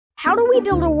How do we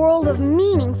build a world of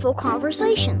meaningful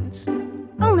conversations?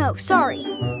 Oh no, sorry,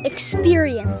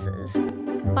 experiences.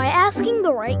 By asking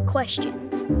the right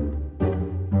questions.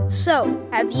 So,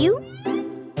 have you?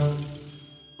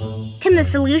 Can the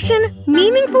solution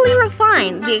meaningfully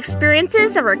refine the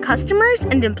experiences of our customers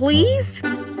and employees?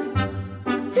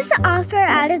 Does it offer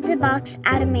out-of-the-box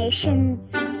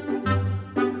automations?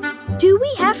 Do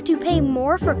we have to pay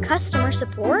more for customer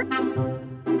support?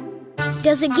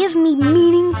 Does it give me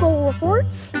meaningful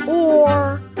reports?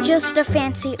 Or just a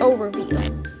fancy overview?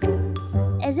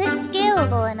 Is it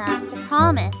scalable enough to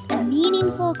promise a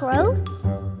meaningful growth?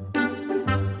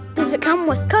 Does it come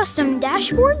with custom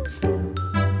dashboards?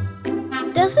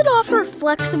 Does it offer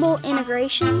flexible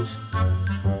integrations?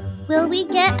 Will we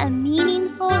get a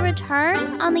meaningful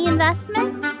return on the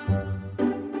investment?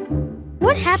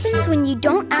 What happens when you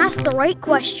don't ask the right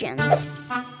questions?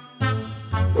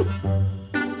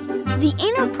 The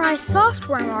enterprise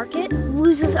software market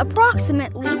loses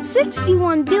approximately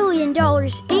 $61 billion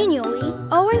annually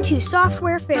owing to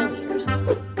software failures.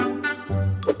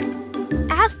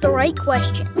 Ask the right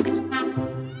questions.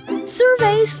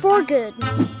 Surveys for good.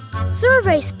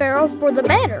 SurveySparrow for the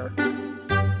better.